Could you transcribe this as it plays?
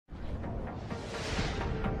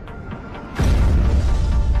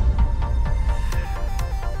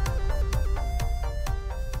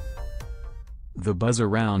The buzz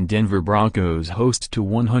around Denver Broncos host to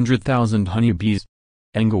 100,000 honeybees.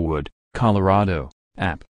 ENGLEWOOD, Colorado,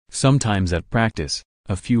 app. Sometimes at practice,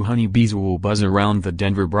 a few honeybees will buzz around the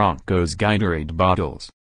Denver Broncos Gatorade bottles.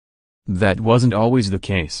 That wasn't always the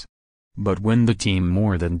case. But when the team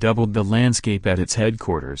more than doubled the landscape at its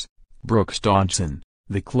headquarters, Dodson,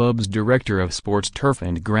 the club's director of sports turf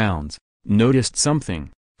and grounds, noticed something: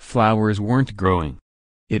 flowers weren't growing.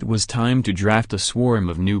 It was time to draft a swarm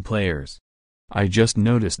of new players. "I just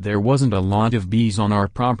noticed there wasn't a lot of bees on our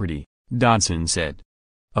property," Dodson said.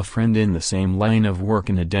 A friend in the same line of work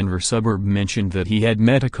in a Denver suburb mentioned that he had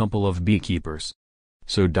met a couple of beekeepers.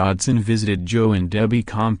 So Dodson visited Joe and Debbie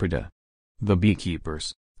Compreda. The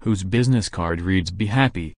beekeepers, whose business card reads "Be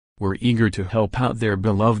Happy," were eager to help out their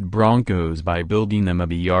beloved Broncos by building them a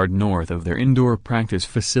bee yard north of their indoor practice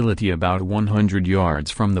facility about 100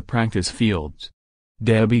 yards from the practice fields.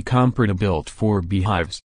 Debbie Compreda built 4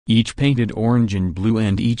 beehives, each painted orange and blue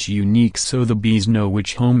and each unique so the bees know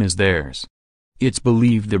which home is theirs. It's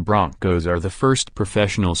believed the Broncos are the first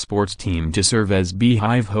professional sports team to serve as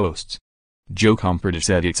beehive hosts. Joe Compreda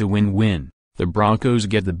said it's a win-win. The Broncos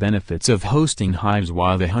get the benefits of hosting hives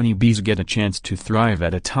while the honeybees get a chance to thrive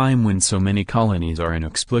at a time when so many colonies are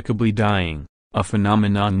inexplicably dying, a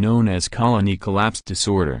phenomenon known as colony collapse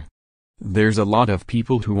disorder. "There's a lot of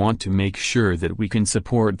people who want to make sure that we can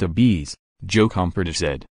support the bees," Joe Compreda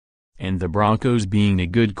said. And the Broncos, being a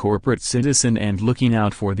good corporate citizen and looking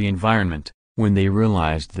out for the environment, when they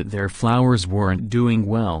realized that their flowers weren't doing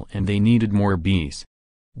well and they needed more bees,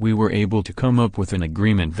 we were able to come up with an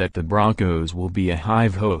agreement that the Broncos will be a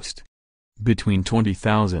hive host. Between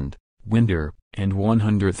 20,000, winter, and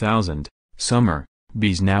 100,000, summer,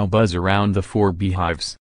 bees now buzz around the 4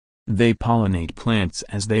 beehives. They pollinate plants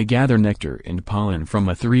as they gather nectar and pollen from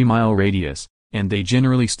a 3-mile radius, and they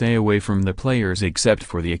generally stay away from the players except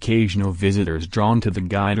for the occasional visitors drawn to the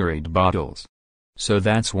Gatorade bottles. "So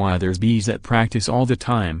that's why there's bees at practice all the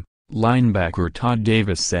time," linebacker Todd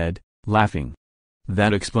Davis said, laughing.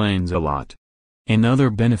 "That explains a lot. Another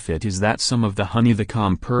benefit is that some of the honey the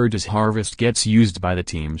Compreda harvest gets used by the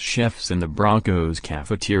team's chefs in the Broncos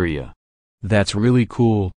cafeteria." "That's really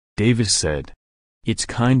cool," Davis said. "It's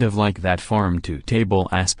kind of like that farm-to-table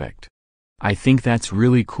aspect. I think that's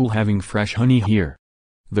really cool having fresh honey here."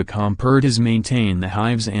 The Compredas maintain the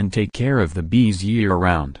hives and take care of the bees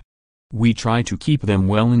year-round. "We try to keep them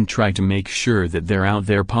well and try to make sure that they're out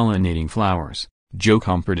there pollinating flowers," Joe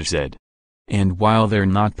Compreda said. "And while they're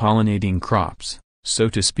not pollinating crops, so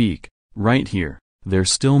to speak, right here, they're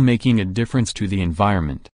still making a difference to the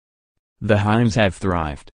environment." "The hives have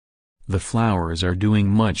thrived. The flowers are doing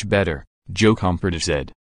much better," Joe Compreda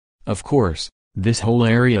said. "Of course, this whole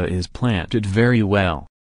area is planted very well.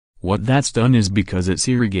 What that's done is because it's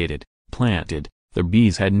irrigated, planted, the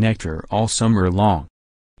bees had nectar all summer long.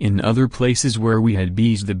 In other places where we had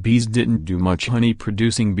bees, the bees didn't do much honey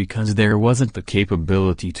producing because there wasn't the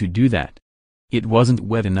capability to do that. It wasn't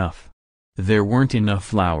wet enough. There weren't enough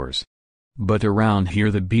flowers. But around here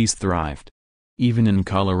the bees thrived. Even in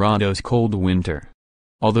Colorado's cold winter.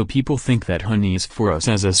 Although people think that honey is for us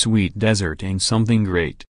as a sweet dessert and something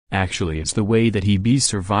great, actually it's the way that bees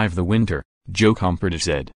survive the winter," Joe Compreda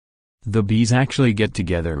said. "The bees actually get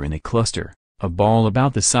together in a cluster, a ball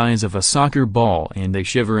about the size of a soccer ball, and they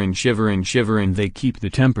shiver and they keep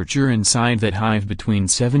the temperature inside that hive between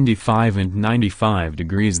 75 and 95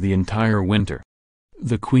 degrees the entire winter.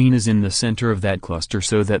 The queen is in the center of that cluster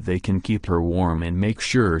so that they can keep her warm and make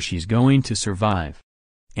sure she's going to survive.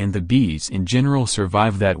 And the bees in general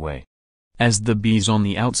survive that way. As the bees on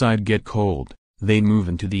the outside get cold, they move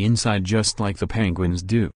into the inside just like the penguins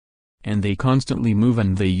do. And they constantly move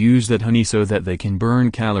and they use that honey so that they can burn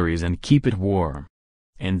calories and keep it warm.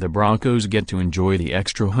 And the Broncos get to enjoy the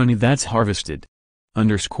extra honey that's harvested."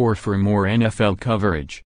 For more NFL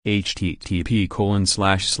coverage,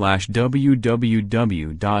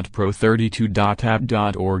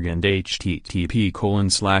 http://www.pro32.app.org and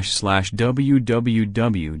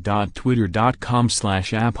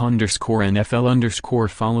http://www.twitter.com/app_NFL_.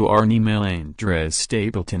 Follow Arnie Andres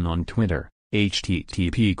Stapleton on Twitter,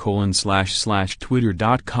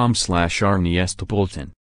 http://twitter.com/ArnieStapleton.